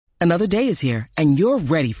Another day is here, and you're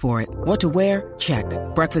ready for it. What to wear? Check.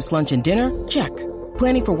 Breakfast, lunch, and dinner? Check.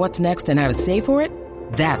 Planning for what's next and how to save for it?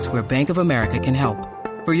 That's where Bank of America can help.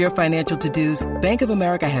 For your financial to-dos, Bank of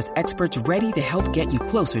America has experts ready to help get you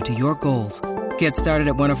closer to your goals. Get started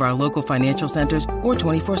at one of our local financial centers or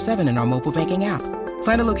 24/7 in our mobile banking app.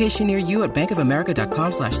 Find a location near you at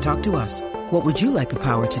bankofamerica.com/talktous. What would you like the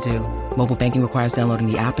power to do? Mobile banking requires downloading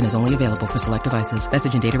the app and is only available for select devices.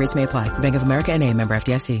 Message and data rates may apply. Bank of America N.A., member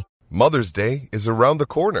FDIC. Mother's Day is around the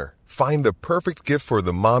corner. Find the perfect gift for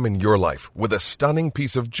the mom in your life with a stunning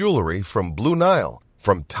piece of jewelry from Blue Nile.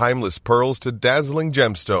 From timeless pearls to dazzling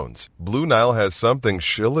gemstones, Blue Nile has something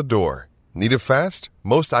she'll adore. Need it fast?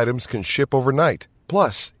 Most items can ship overnight.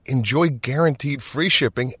 Plus, enjoy guaranteed free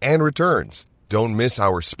shipping and returns. Don't miss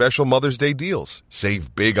our special Mother's Day deals.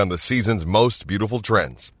 Save big on the season's most beautiful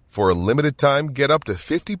trends. For a limited time, get up to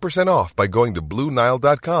 50% off by going to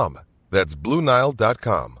BlueNile.com. That's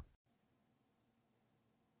BlueNile.com.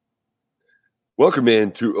 Welcome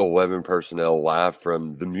in to 11 Personnel live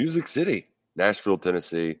from the Music City, Nashville,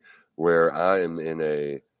 Tennessee, where I am in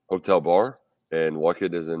a hotel bar and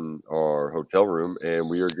Luckett is in our hotel room, and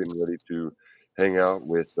we are getting ready to hang out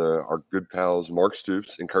with our good pals Mark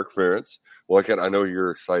Stoops and Kirk Ferentz. Luckett, I know you're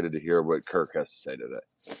excited to hear what Kirk has to say today.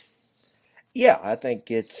 Yeah, I think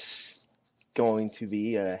it's going to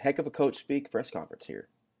be a heck of a coach speak press conference here.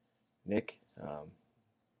 Nick, the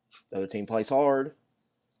other team plays hard.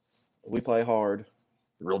 We play hard.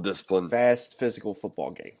 Real discipline. Fast, physical football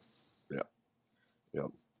game. Yeah.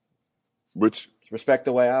 Which respect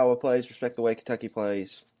the way Iowa plays, respect the way Kentucky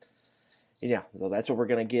plays. Yeah, so that's what we're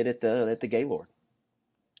going to get at the Gaylord.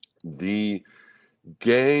 The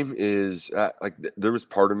game is there was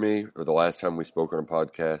part of me, or the last time we spoke on a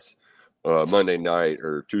podcast, Monday night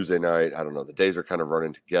or Tuesday night, I don't know, the days are kind of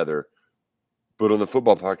running together. But on the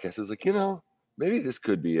football podcast, I was like, maybe this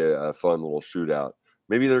could be a fun little shootout.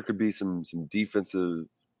 Maybe there could be some defensive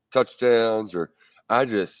touchdowns, or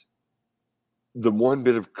the one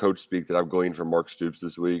bit of coach speak that I've gleaned from Mark Stoops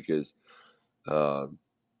this week is they're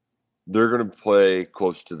going to play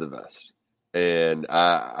close to the vest. And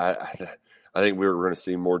I think we're going to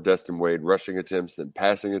see more Destin Wade rushing attempts than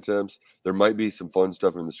passing attempts. There might be some fun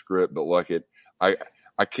stuff in the script, but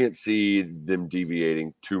I can't see them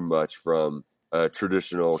deviating too much from a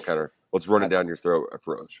traditional kind of let's run it down your throat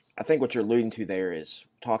approach. I think what you're alluding to there is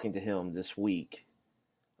talking to him this week.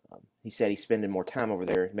 He said he's spending more time over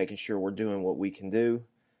there, making sure we're doing what we can do.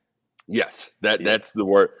 Yes, that's the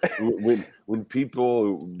word. When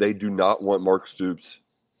people, they do not want Mark Stoops,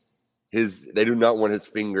 they do not want his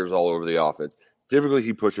fingers all over the offense. Typically,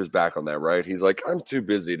 he pushes back on that, right? He's like, I'm too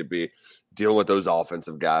busy to be dealing with those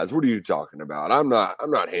offensive guys. What are you talking about? I'm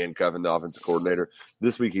not handcuffing the offensive coordinator.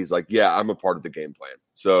 This week, he's like, yeah, I'm a part of the game plan.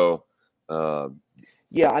 So,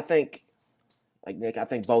 yeah, I think, Nick, I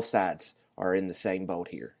think both sides are in the same boat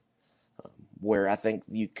here, where I think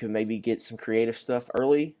you can maybe get some creative stuff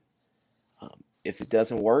early. If it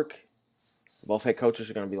doesn't work, both head coaches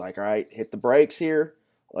are going to be like, all right, hit the brakes here.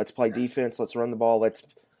 Let's play defense. Let's run the ball. Let's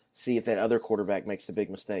see if that other quarterback makes the big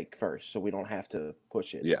mistake first so we don't have to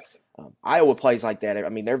push it. Yes. Iowa plays like that. I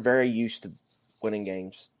mean, they're very used to winning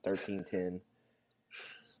games 13-10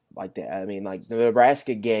 like that. I mean, like the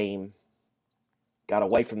Nebraska game got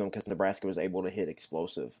away from them because Nebraska was able to hit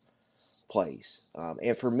explosive plays.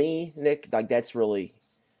 And for me, Nick, that's really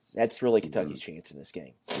Kentucky's chance in this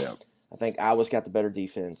game. Yeah. I think Iowa's got the better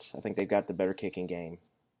defense. I think they've got the better kicking game.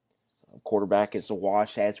 Quarterback is a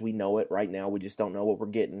wash as we know it right now. We just don't know what we're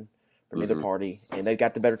getting from either party. And they've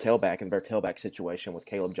got the better tailback and better tailback situation with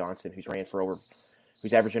Caleb Johnson, who's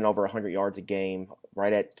averaging over 100 yards a game,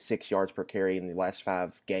 right at 6 yards per carry in the last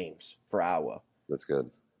 5 games for Iowa. That's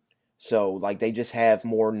good. So, they just have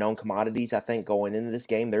more known commodities, I think, going into this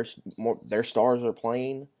game. Their stars are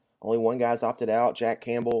playing. Only one guy's opted out. Jack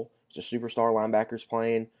Campbell is a superstar linebacker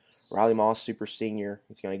playing. Riley Moss, super senior.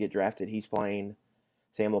 He's going to get drafted. He's playing.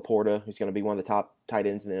 Sam Laporta, who's going to be one of the top tight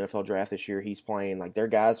ends in the NFL draft this year, he's playing. Their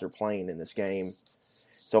guys are playing in this game.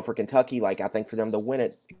 So, for Kentucky, I think for them to win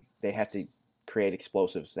it, they have to create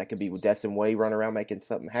explosives. That could be with Destin Wade running around making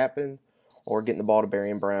something happen, or getting the ball to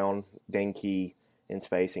Barian Brown, Dane Key in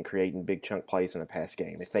space and creating big chunk plays in a pass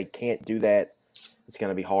game. If they can't do that, it's going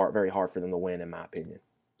to be very hard for them to win, in my opinion.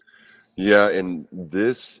 Yeah, and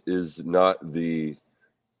this is not the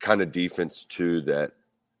kind of defense, too, that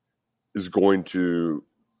is going to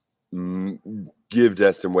give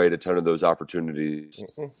Destin Wade a ton of those opportunities.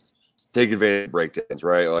 Mm-hmm. Take advantage of breakdowns,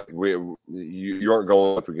 right? You aren't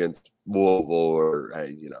going up against Louisville or,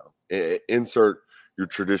 insert your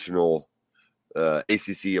traditional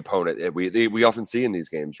ACC opponent that we often see in these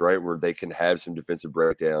games, right, where they can have some defensive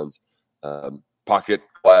breakdowns, pocket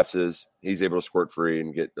collapses. He's able to squirt free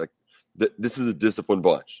and get like this is a disciplined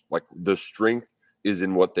bunch. Like the strength is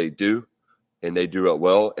in what they do, and they do it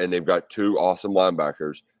well. And they've got two awesome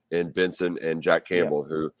linebackers in Benson and Jack Campbell,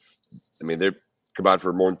 who, I mean, they're combined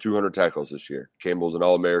for more than 200 tackles this year. Campbell's an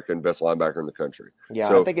All-American, best linebacker in the country. Yeah,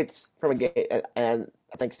 so, I think it's from a game, and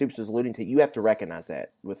I think Stoops was alluding to, you have to recognize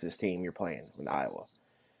that with this team you're playing with Iowa.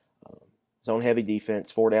 Zone-heavy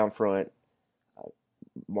defense, 4 down front,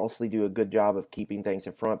 mostly do a good job of keeping things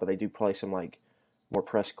in front, but they do play some like more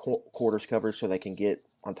press quarters coverage so they can get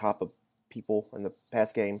on top of people in the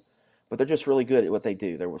pass game. But they're just really good at what they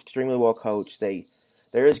do. They're extremely well coached.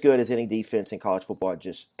 They're as good as any defense in college football at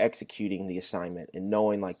just executing the assignment and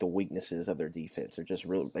knowing like the weaknesses of their defense. They're just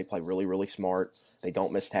they play really, really smart. They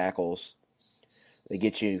don't miss tackles. They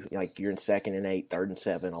get you like you're in 2nd and 8, 3rd and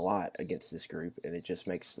 7 a lot against this group, and it just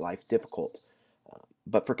makes life difficult.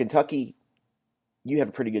 But for Kentucky, you have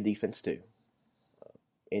a pretty good defense too,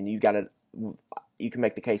 and you can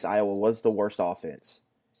make the case Iowa was the worst offense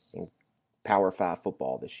in Power 5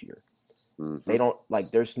 football this year. They don't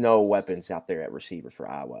there's no weapons out there at receiver for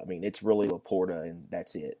Iowa. I mean, it's really Laporta and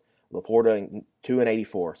that's it. Laporta 2 and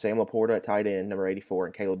 84. Sam Laporta at tight end, number 84,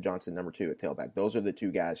 and Caleb Johnson, number 2 at tailback. Those are the two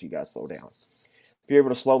guys you got to slow down. If you're able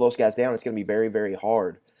to slow those guys down, it's going to be very, very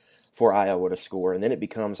hard for Iowa to score. And then it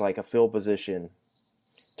becomes like a field position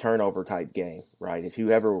turnover type game, right? If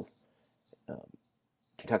whoever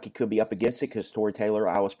Kentucky could be up against it because Tory Taylor,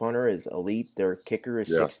 Iowa's punter, is elite. Their kicker is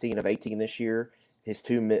 16 of 18 this year. His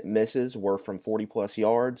 2 misses were from 40-plus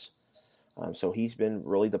yards. So he's been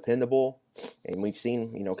really dependable. And we've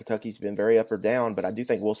seen, Kentucky's been very up or down, but I do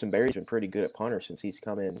think Wilson Berry's been pretty good at punter since he's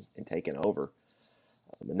come in and taken over.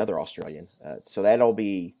 Another Australian. So that'll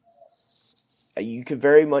be – you can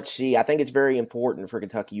very much see – I think it's very important for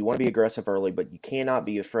Kentucky. You want to be aggressive early, but you cannot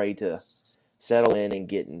be afraid to settle in and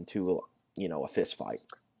get into, a fist fight.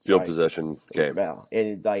 Field possession game.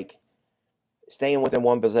 And, staying within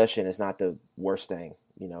one possession is not the worst thing,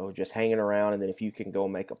 just hanging around, and then if you can go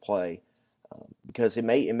make a play, because it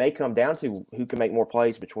may come down to who can make more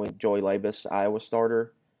plays between Joey Labus, Iowa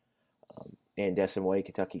starter, and Destin Wade,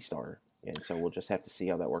 Kentucky starter. And so we'll just have to see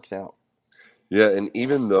how that works out. Yeah, and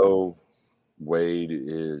even though Wade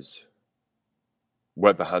is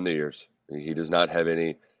wet behind the ears, he does not have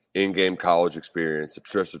any in-game college experience,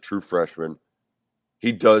 just a true freshman,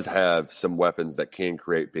 he does have some weapons that can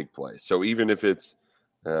create big plays. So even if it's,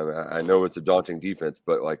 I know it's a daunting defense,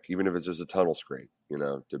 but even if it's just a tunnel screen,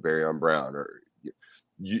 to Barryon Brown, or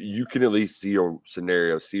you can at least see a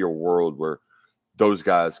scenario, see a world where those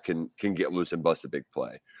guys can get loose and bust a big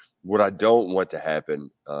play. What I don't want to happen,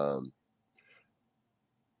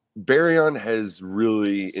 Barryon has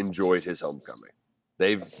really enjoyed his homecoming.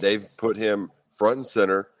 They've put him front and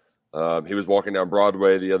center. He was walking down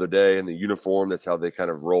Broadway the other day in the uniform. That's how they kind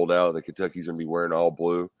of rolled out. The Kentucky's going to be wearing all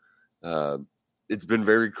blue. It's been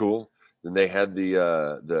very cool. Then they had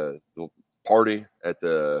the party at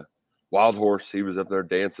the Wild Horse. He was up there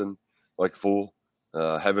dancing like a fool,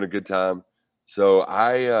 having a good time. So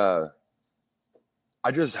I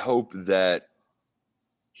just hope that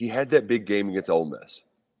he had that big game against Ole Miss.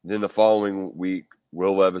 And then the following week,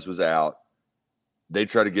 Will Levis was out. They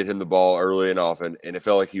try to get him the ball early and often, and it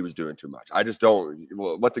felt like he was doing too much. I just don't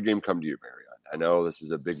let the game come to you, Barryon. I know this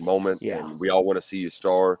is a big moment, and we all want to see you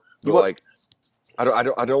star. But I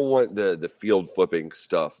don't want the field flipping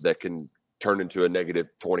stuff that can turn into a negative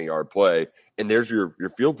 20-yard play. And there's your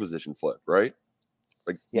field position flip, right?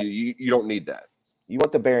 You don't need that. You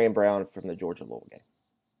want the Barryon Brown from the Georgia Louisville game.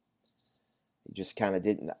 He just kind of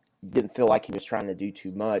didn't feel like he was trying to do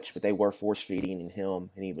too much, but they were force-feeding in him,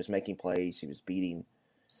 and he was making plays. He was beating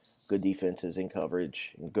good defenses in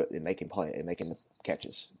coverage and making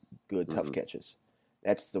catches, good, tough catches.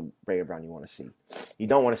 That's the Barryon Brown you want to see. You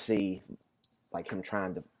don't want to see him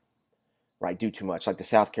trying to do too much, like the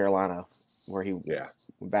South Carolina where he went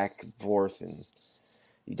back and forth, and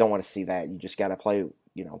you don't want to see that. You just got to play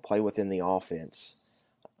within the offense.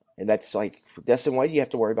 And that's for Destin Wade, you have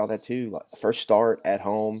to worry about that too. First start at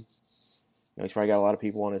home. He's probably got a lot of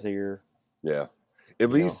people on his ear. Yeah.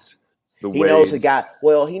 At least he knows a guy.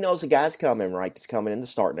 Well, he knows a guy's coming, right? That's coming in to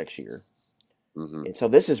start next year. Mm-hmm. And so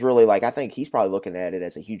this is really I think he's probably looking at it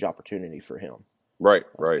as a huge opportunity for him. Right.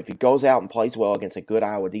 If he goes out and plays well against a good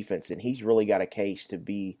Iowa defense, then he's really got a case to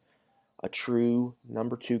be a true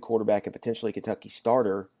number 2 quarterback and potentially Kentucky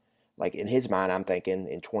starter. In his mind, I'm thinking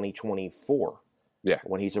in 2024. Yeah.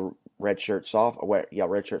 When he's a redshirt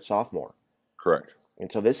sophomore. Correct.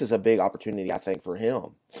 And so this is a big opportunity, I think, for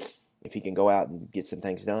him. if he can go out and get some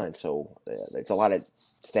things done. So there's a lot at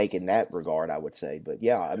stake in that regard, I would say. But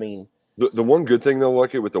yeah, I mean, The one good thing though,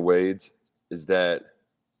 like it with the Wades, is that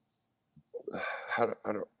I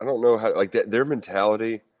don't know how, like, that their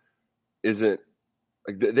mentality isn't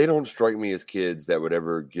like, they don't strike me as kids that would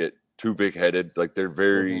ever get too big headed. Like, they're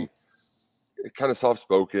very kind of soft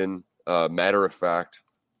spoken, matter of fact,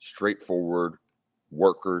 straightforward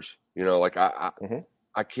workers. You know, like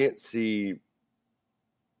I can't see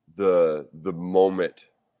the moment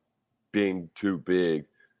being too big.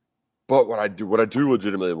 But what I do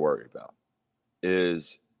legitimately worry about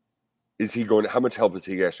is he going? How much help is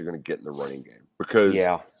he actually going to get in the running game?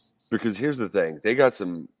 Because here's the thing: there's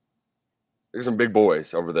some big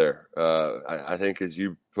boys over there. I think, as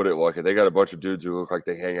you put it, Lucky, they got a bunch of dudes who look like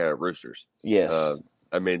they hang out at Roosters. Yes.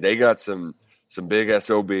 I mean, they got some big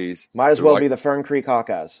SOBs. Might as well be the Fern Creek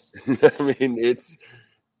Hawkeyes. I mean,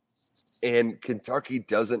 and Kentucky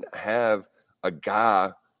doesn't have a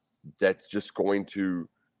guy that's just going to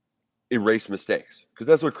erase mistakes, because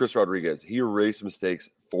that's what Chris Rodriguez, he erased mistakes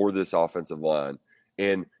for this offensive line.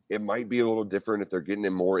 And it might be a little different if they're getting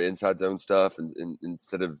in more inside zone stuff and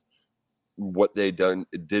instead of what they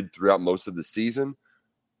did throughout most of the season.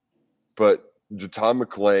 But John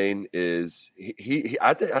McClain is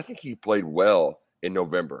I think he played well in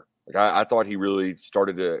November. Like, I thought he really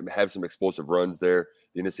started to have some explosive runs there at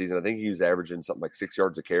the end of the season. I think he was averaging something like 6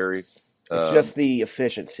 yards a carry. It's just the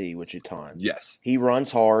efficiency with Jutan. Yes. He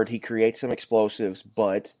runs hard. He creates some explosives,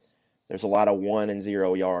 but there's a lot of 1 and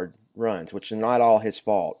 0 yard runs, which is not all his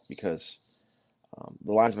fault, because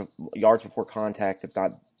the lines yards before contact it's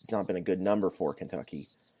not been a good number for Kentucky.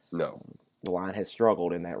 No. The line has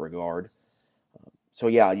struggled in that regard. So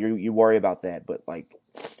yeah, you worry about that, but like,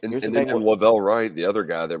 and then Lavelle Wright, the other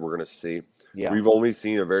guy that we're going to see, we've only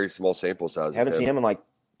seen a very small sample size. Haven't seen him in like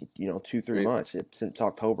 2-3 months, since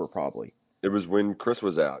October probably. It was when Chris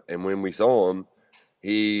was out, and when we saw him,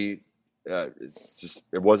 he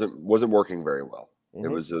it wasn't working very well. It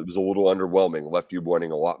was a little underwhelming. Left you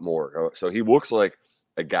wanting a lot more. So he looks like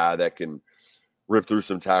a guy that can rip through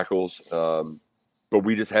some tackles, but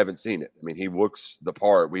we just haven't seen it. I mean, he looks the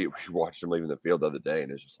part. We watched him leaving the field the other day,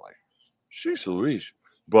 and it's just like, sheesh Louise.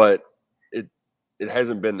 But it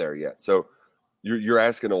hasn't been there yet. So you're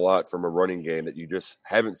asking a lot from a running game that you just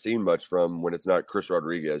haven't seen much from when it's not Chris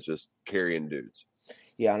Rodriguez just carrying dudes.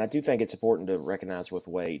 Yeah, and I do think it's important to recognize with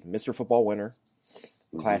Wade, Mr. Football winner,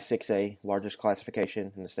 Class 6A, largest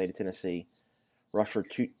classification in the state of Tennessee, rushed for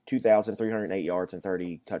 2,308 yards and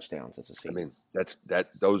 30 touchdowns as a senior. I mean,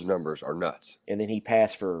 those numbers are nuts. And then he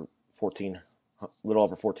passed for a little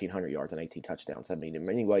over 1,400 yards and 18 touchdowns. I mean, in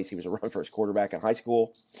many ways, he was a run-first quarterback in high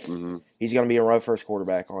school. He's going to be a run-first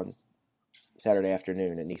quarterback on Saturday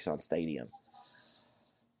afternoon at Nissan Stadium.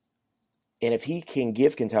 And if he can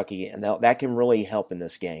give Kentucky, and that can really help in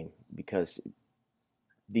this game, because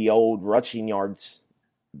the old rushing yards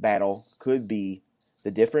battle could be the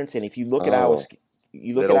difference. And if you look at Iowa's,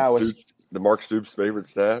 the Mark Stoops favorite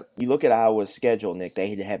stat. You look at Iowa's schedule, Nick.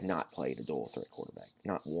 They have not played a dual threat quarterback,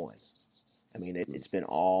 not one. I mean, it's been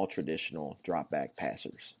all traditional drop back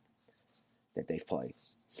passers that they've played.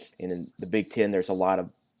 And in the Big Ten, there's a lot of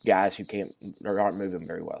guys who aren't moving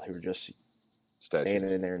very well, who are just standing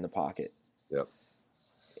in there in the pocket. Yep.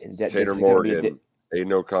 And Tater Morgan,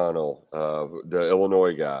 Aiden O'Connell, the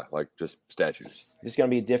Illinois guy, like, just statues. This is going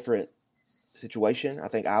to be a different situation. I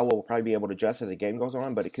think Iowa will probably be able to adjust as the game goes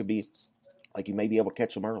on, but it could be like you may be able to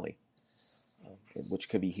catch them early, which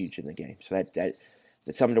could be huge in the game. So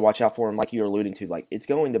that's something to watch out for. And like you're alluding to, like, it's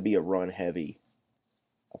going to be a run-heavy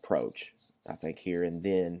approach, I think, here. And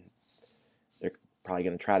then they're probably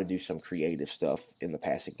going to try to do some creative stuff in the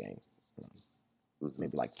passing game.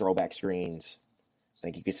 Maybe like throwback screens. I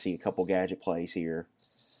think you could see a couple gadget plays here.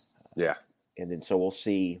 Yeah. And then so we'll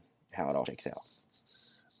see how it all shakes out.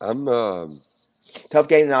 Tough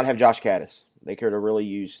game to not have Josh Caddis. They could have really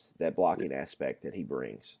used that blocking aspect that he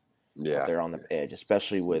brings. Yeah. There on the edge,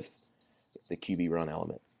 especially with the QB run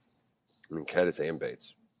element. I mean, Caddis and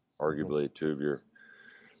Bates, arguably two of your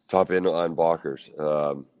top end line blockers.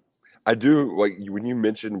 I do, like, when you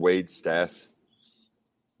mentioned Wade's stats,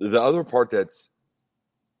 the other part that's,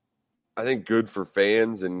 I think, good for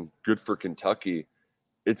fans and good for Kentucky,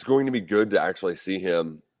 it's going to be good to actually see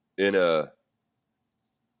him in a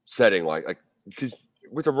setting like because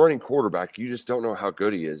with a running quarterback, you just don't know how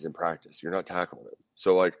good he is in practice. You're not tackling him.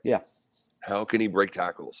 So, like, how can he break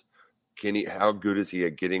tackles? How good is he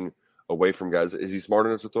at getting away from guys? Is he smart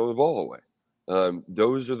enough to throw the ball away?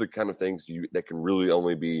 Those are the kind of things that can really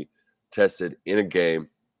only be tested in a game.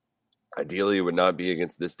 Ideally, it would not be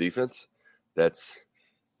against this defense. That's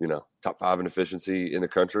top 5 in efficiency in the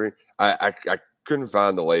country. I couldn't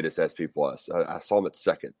find the latest SP Plus. I saw them at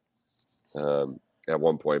second at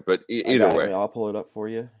one point, but either way, I'll pull it up for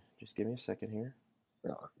you. Just give me a second here.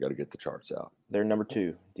 Oh, got to get the charts out. They're number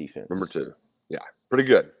 2 defense. Number 2, yeah, pretty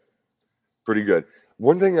good.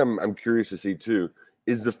 One thing I'm curious to see too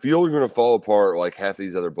is the field going to fall apart like half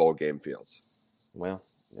these other bowl game fields. Well,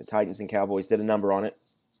 the Titans and Cowboys did a number on it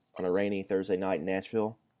on a rainy Thursday night in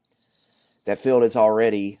Nashville. That field is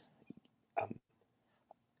already,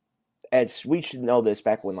 as we should know this,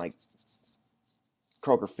 back when like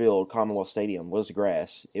Kroger Field, Commonwealth Stadium was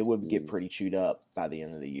grass, it would get pretty chewed up by the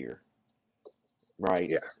end of the year, right?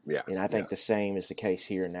 Yeah. And I think the same is the case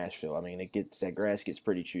here in Nashville. I mean, that grass gets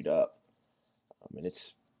pretty chewed up. I mean,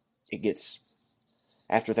 it gets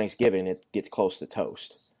after Thanksgiving, it gets close to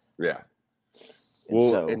toast. Yeah.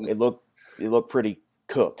 And it looked pretty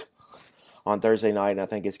cooked on Thursday night, and I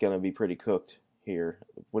think it's going to be pretty cooked here,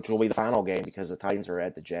 which will be the final game because the Titans are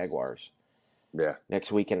at the Jaguars. Yeah.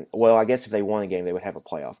 Next weekend. Well, I guess if they won the game, they would have a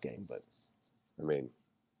playoff game. But I mean,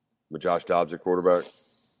 with Josh Dobbs at quarterback,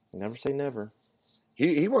 never say never.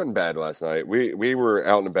 He wasn't bad last night. We were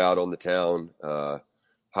out and about on the town,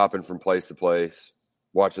 hopping from place to place,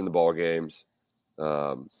 watching the ball games.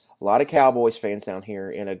 A lot of Cowboys fans down here,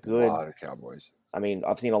 and a lot of Cowboys. I mean,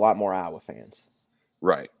 I've seen a lot more Iowa fans.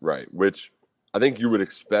 Right. Which I think you would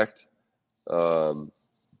expect,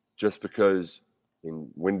 just because.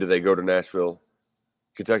 When do they go to Nashville?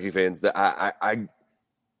 Kentucky fans. That I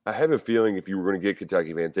have a feeling if you were going to get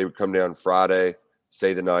Kentucky fans, they would come down Friday,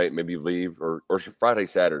 stay the night, maybe leave, or Friday,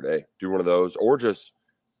 Saturday, do one of those, or just,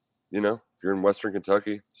 if you're in Western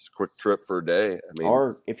Kentucky, just a quick trip for a day. I mean,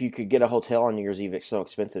 or if you could get a hotel on New Year's Eve, it's so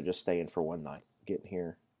expensive just staying for one night, getting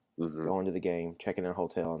here, going to the game, checking in a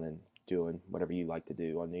hotel, and then doing whatever you like to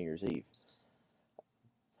do on New Year's Eve.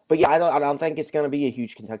 But yeah, I don't think it's going to be a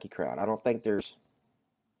huge Kentucky crowd. I don't think there's.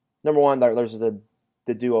 Number one, there's the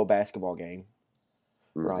duo basketball game,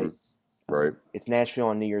 right? Right. It's Nashville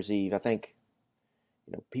on New Year's Eve. I think,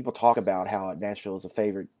 people talk about how Nashville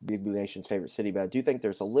is Big Blue Nation's favorite city, but I do think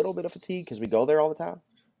there's a little bit of fatigue because we go there all the time.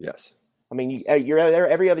 Yes. I mean, you're there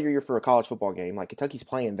every other year for a college football game. Like Kentucky's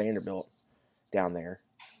playing Vanderbilt down there.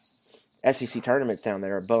 SEC tournaments down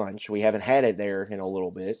there a bunch. We haven't had it there in a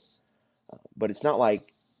little bit, but it's not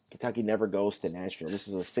like Kentucky never goes to Nashville. This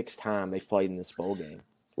is the 6th time they've played in this bowl game.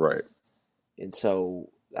 Right. And so,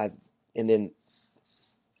 and then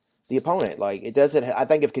the opponent, like, it doesn't, I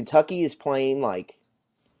think if Kentucky is playing like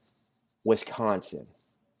Wisconsin,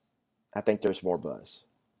 I think there's more buzz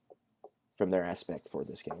from their aspect for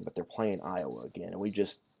this game, but they're playing Iowa again. And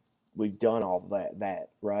we've done all that,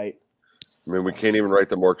 right? I mean, we can't even write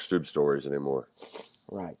the Mark Stoops stories anymore.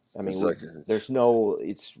 Right. I mean,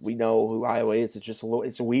 we know who Iowa is. It's just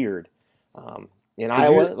it's weird. In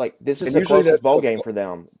Iowa, like this is the closest bowl game for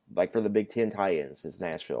them, like for the Big Ten tie-ins, is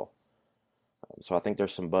Nashville. So I think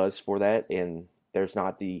there's some buzz for that, and there's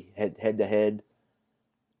not the head-to-head.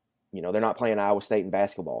 They're not playing Iowa State in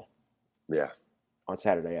basketball. Yeah. On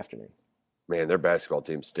Saturday afternoon. Man, their basketball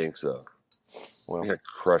team stinks though. Well, they got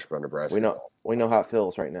crushed by Nebraska. We know how it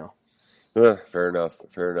feels right now. Fair enough.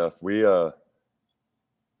 We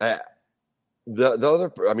the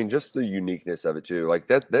other, I mean, just the uniqueness of it too. Like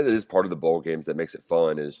that is part of the bowl games that makes it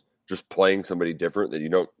fun, is just playing somebody different that you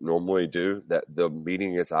don't normally do. That the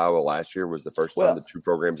meeting against Iowa last year was the first time the two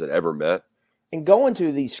programs had ever met. And going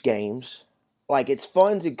to these games, like it's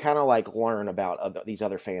fun to kind of like learn about these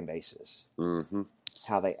other fan bases,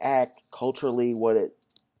 how they act culturally,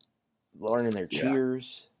 learning their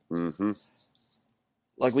cheers. Mm-hmm.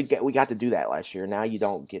 Like we got to do that last year. Now you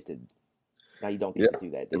don't get to. Now you don't get to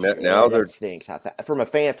do that. And that stinks.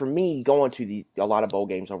 For me, going to a lot of bowl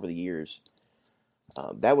games over the years,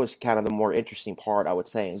 that was kind of the more interesting part, I would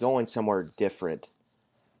say. And going somewhere different,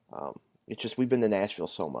 it's just we've been to Nashville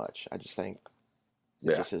so much. I just think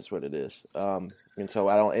it just is what it is. And so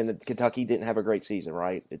And Kentucky didn't have a great season,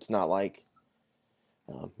 right? It's not like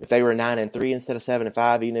if they were 9-3 instead of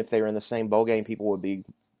 7-5, even if they were in the same bowl game, people would be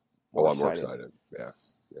a lot more excited. Yeah.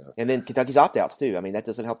 And then Kentucky's opt-outs, too. I mean, that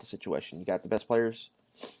doesn't help the situation. You got the best players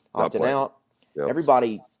opting out. Yep.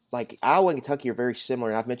 Everybody, like Iowa and Kentucky are very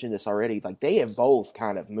similar, and I've mentioned this already. Like, they have both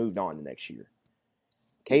kind of moved on to next year.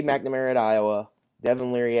 Cade McNamara at Iowa,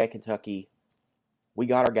 Devin Leary at Kentucky. We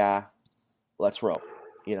got our guy. Let's roll.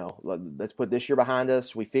 Let's put this year behind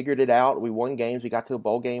us. We figured it out. We won games. We got to a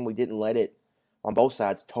bowl game. We didn't let it, on both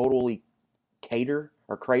sides, totally crater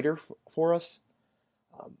for us.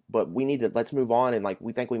 But we need to let's move on, and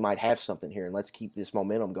we think we might have something here, and let's keep this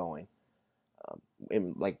momentum going.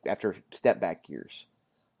 After step back years,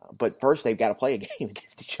 but first they've got to play a game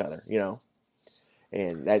against each other,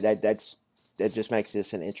 and that just makes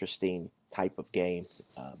this an interesting type of game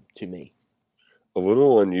to me. A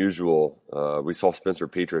little unusual. We saw Spencer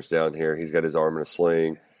Petras down here. He's got his arm in a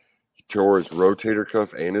sling. He tore his rotator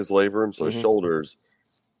cuff and his labrum, so his shoulders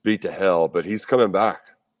beat to hell, but he's coming back.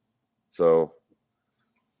 So,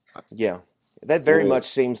 yeah, that very much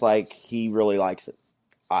seems like he really likes it,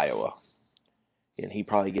 Iowa. And he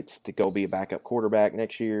probably gets to go be a backup quarterback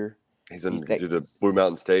next year. He's going to do the Blue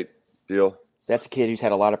Mountain State deal. That's a kid who's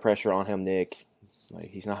had a lot of pressure on him, Nick. Like,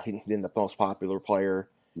 he's not been the most popular player.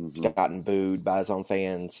 He's gotten booed by his own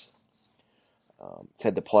fans. He's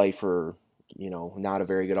had to play for, not a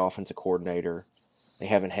very good offensive coordinator. They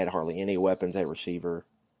haven't had hardly any weapons at receiver.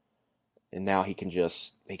 And now he can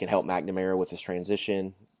help McNamara with his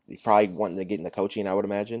transition. He's probably wanting to get into coaching, I would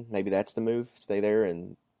imagine. Maybe that's the move. Stay there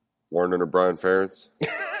and learn under Brian Ferentz.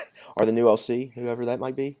 Or the new OC, whoever that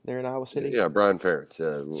might be there in Iowa City. Yeah, Brian Ferentz.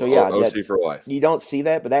 Yeah. So, yeah. OC for life. You don't see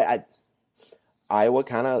that, but Iowa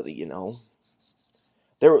kind of,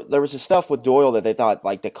 there was this stuff with Doyle that they thought,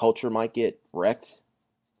 like, the culture might get wrecked.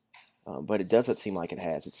 But it doesn't seem like it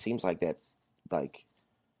has. It seems like that, like,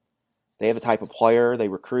 they have a type of player they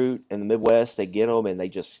recruit in the Midwest, they get them, and it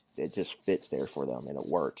just fits there for them, and it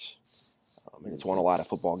works. And it's won a lot of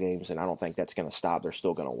football games, and I don't think that's going to stop. They're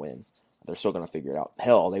still going to win. They're still going to figure it out.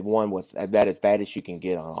 Hell, they've won with about as bad as you can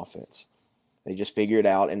get on offense. They just figure it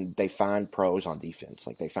out, and they find pros on defense.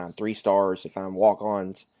 Like, they find 3 stars, they find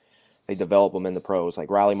walk-ons, they develop them in the pros.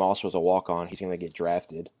 Like, Riley Moss was a walk-on. He's going to get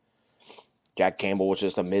drafted. Jack Campbell was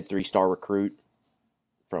just a mid-3-star recruit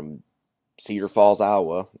from Cedar Falls,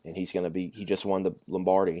 Iowa, and he just won the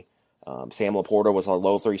Lombardi. Sam Laporta was a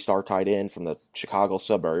low 3-star tight end from the Chicago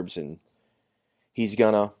suburbs, and he's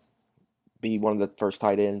going to be one of the first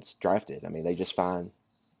tight ends drafted. I mean, they just find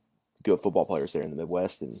good football players there in the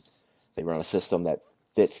Midwest, and they run a system that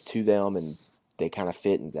fits to them, and they kind of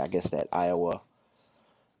fit in, I guess, that Iowa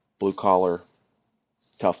blue-collar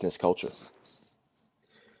toughness culture.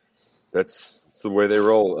 That's the way they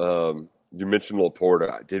roll. You mentioned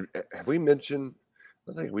Laporta. Have we mentioned?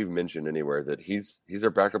 I don't think we've mentioned anywhere that he's their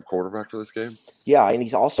backup quarterback for this game. Yeah, and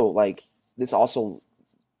he's also like this. Also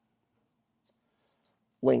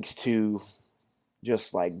links to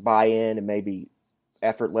just like buy-in and maybe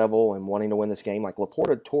effort level and wanting to win this game. Like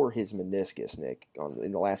Laporta tore his meniscus, Nick,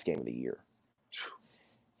 in the last game of the year.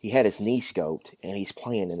 He had his knee scoped, and he's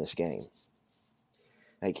playing in this game.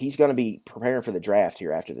 Like, he's going to be preparing for the draft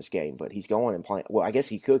here after this game, but he's going and playing. Well, I guess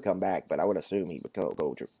he could come back, but I would assume he would go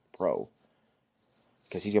pro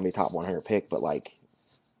because he's going to be a top 100 pick. But, like,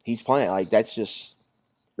 he's playing. Like, that's just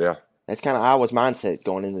 – yeah, that's kind of Iowa's mindset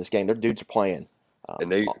going into this game. Their dudes are playing.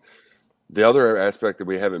 And the other aspect that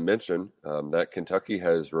we haven't mentioned that Kentucky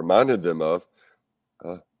has reminded them of,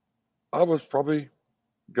 Iowa's probably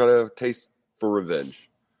got a taste for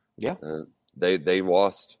revenge. Yeah. They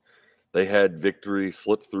lost – they had victory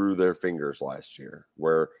slip through their fingers last year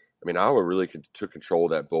where, I mean, Iowa really took control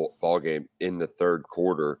of that ball game in the third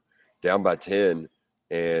quarter, down by 10,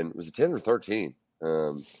 and was it 10 or 13? Either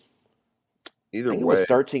I think way. It was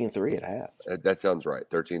 13-3 at half. That sounds right,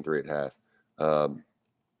 13-3 at half.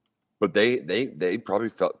 But they probably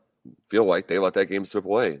feel like they let that game slip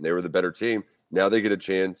away. They were the better team. Now they get a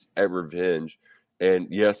chance at revenge. And,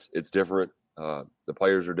 yes, it's different. The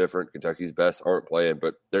players are different. Kentucky's best aren't playing,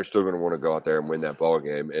 but they're still going to want to go out there and win that ball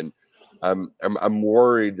game. And I'm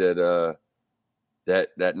worried that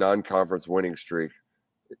that non-conference winning streak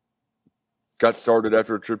got started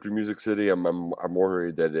after a trip to Music City. I'm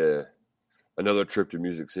worried that another trip to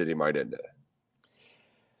Music City might end it.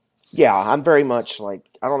 Yeah, I'm very much like,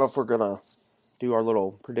 I don't know if we're gonna do our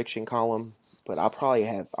little prediction column, but I'll probably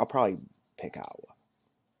pick Iowa.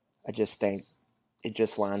 I just think it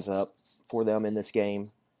just lines up for them in this game.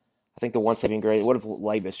 I think the one saving grace. What if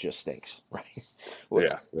Labus just stinks, right?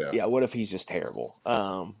 Yeah. What if he's just terrible?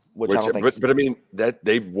 Which I don't think. But I mean that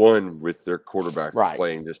they've won with their quarterback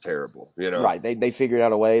playing just terrible. Right? They figured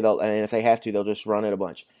out a way. And if they have to, they'll just run it a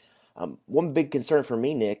bunch. One big concern for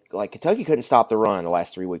me, Nick, like Kentucky couldn't stop the run the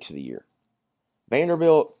last 3 weeks of the year.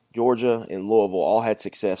 Vanderbilt, Georgia, and Louisville all had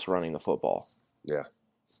success running the football. Yeah.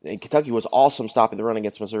 And Kentucky was awesome stopping the run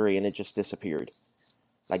against Missouri, and it just disappeared.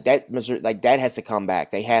 Like that, Missouri, like that has to come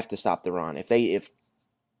back. They have to stop the run. If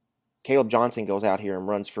Caleb Johnson goes out here and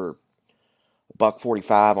runs for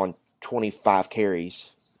 $145 on 25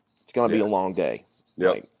 carries, it's going to be a long day.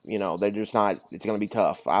 Yep. Like, they're just not. It's going to be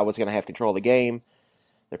tough. I was going to have control of the game.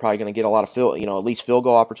 They're probably going to get a lot of at least field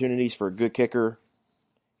goal opportunities for a good kicker.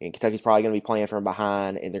 And Kentucky's probably going to be playing from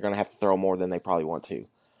behind, and they're going to have to throw more than they probably want to.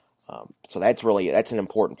 So that's an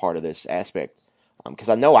important part of this aspect. Because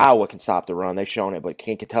I know Iowa can stop the run. They've shown it, but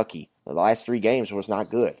can Kentucky? The last 3 games was not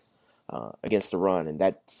good against the run, and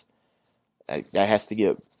that has to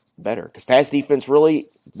get better because pass defense really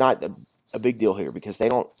not a big deal here because they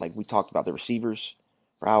don't, like we talked about, the receivers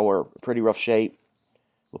for Iowa are pretty rough shape.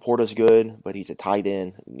 Laporta's good, but he's a tight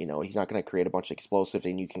end. You know, he's not going to create a bunch of explosives,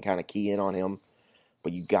 and you can kind of key in on him.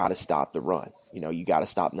 But you got to stop the run. You know, you got to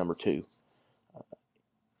stop number 2.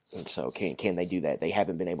 And so can they do that? They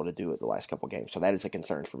haven't been able to do it the last couple of games. So that is a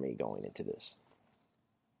concern for me going into this.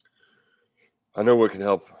 I know what can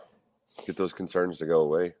help get those concerns to go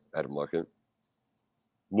away, Adam Luckett.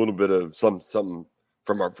 A little bit of something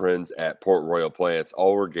from our friends at Port Royal Plants,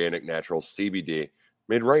 all organic, natural CBD,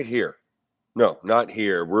 made right here. No, not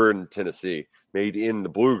here. We're in Tennessee. Made in the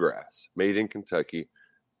Bluegrass. Made in Kentucky.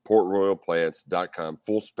 PortRoyalPlants.com.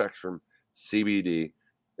 Full spectrum CBD.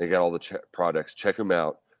 They got all the products. Check them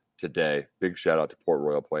out today. Big shout out to Port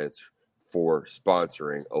Royal Plants for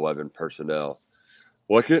sponsoring 11 Personnel.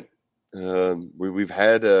 Look it. We've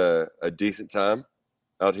had a decent time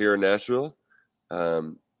out here in Nashville.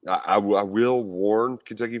 I will warn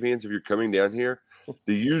Kentucky fans, if you're coming down here,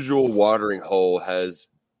 the usual watering hole has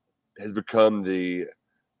become the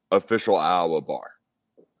official Iowa bar.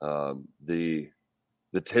 The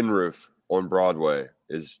Tin Roof on Broadway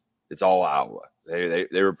it's all Iowa. They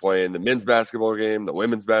were playing the men's basketball game, the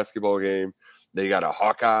women's basketball game. They got a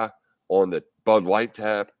Hawkeye on the Bud Light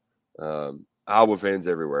tap. Iowa fans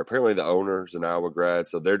everywhere. Apparently the owner's an Iowa grad,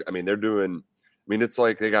 so they're doing. I mean, it's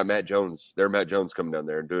like they got Matt Jones. They're Matt Jones coming down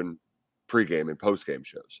there and doing pregame and postgame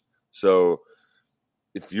shows. So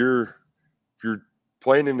if you're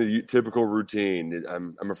playing in the typical routine,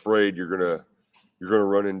 I'm afraid you're gonna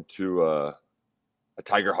run into a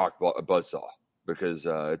Tiger Hawk buzzsaw because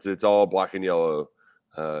it's all black and yellow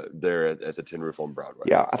there at the Tin Roof on Broadway.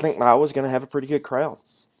 Yeah, I think Iowa's going to have a pretty good crowd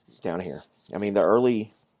down here. I mean, the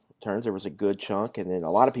early turns, there was a good chunk, and then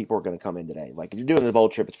a lot of people are going to come in today. Like, if you're doing the bowl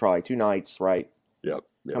trip, it's probably 2 nights, right? Yep.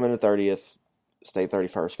 Come in the 30th, stay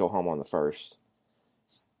 31st, go home on the 1st.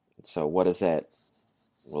 So what does that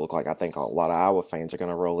will look like? I think a lot of Iowa fans are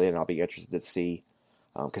going to roll in. I'll be interested to see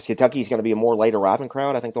because Kentucky's going to be a more late arriving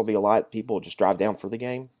crowd. I think there'll be a lot of people just drive down for the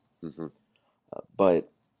game. Mm-hmm. But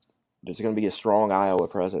there's going to be a strong Iowa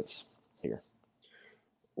presence here.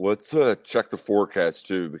 Let's check the forecast,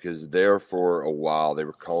 too, because there for a while they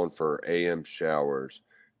were calling for AM showers.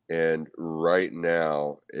 And right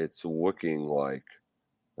now it's looking like,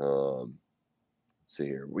 let's see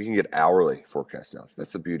here, we can get hourly forecast now.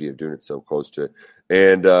 That's the beauty of doing it so close to it.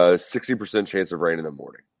 And 60% chance of rain in the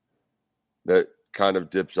morning. That kind of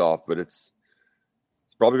dips off, but it's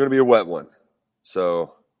probably going to be a wet one.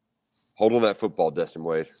 So hold on that football, Destin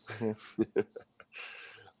Wade.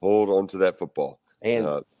 Hold on to that football. And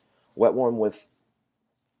wet one with,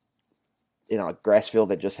 a grass field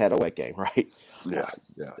that just had a wet game, right? Yeah.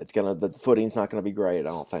 The footing's not going to be great, I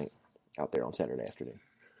don't think, out there on Saturday afternoon.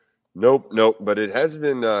 Nope. But it has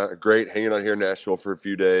been great hanging out here in Nashville for a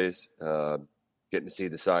few days, getting to see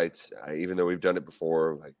the sights. Even though we've done it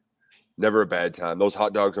before, like never a bad time. Those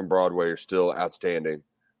hot dogs on Broadway are still outstanding.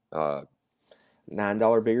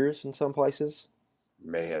 $9 beers in some places.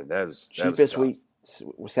 Man, that was cheapest was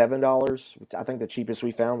 $7. I think the cheapest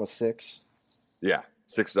we found was $6. Yeah,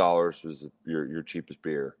 $6 was your cheapest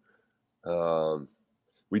beer.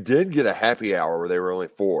 We did get a happy hour where they were only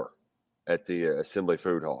 4 at the Assembly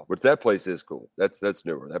Food Hall, but that place is cool. That's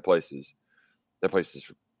newer. That place is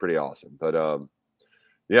pretty awesome. But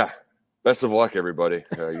yeah, best of luck, everybody.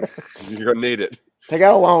 You're gonna need it. Take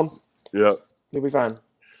out a loan. Yeah, you'll be fine.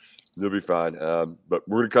 You'll be fine. But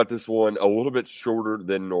we're gonna cut this one a little bit shorter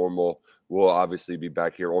than normal. We'll obviously be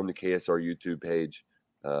back here on the KSR YouTube page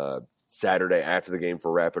Saturday after the game for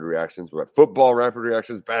Rapid Reactions. We've got football Rapid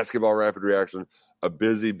Reactions, basketball Rapid Reactions, a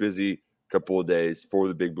busy couple of days for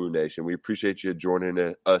the Big Blue Nation. We appreciate you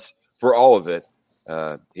joining us for all of it.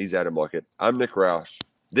 He's Adam Luckett. I'm Nick Roush.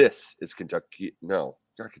 This is Kentucky. No,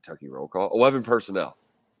 not Kentucky Roll Call. 11 Personnel.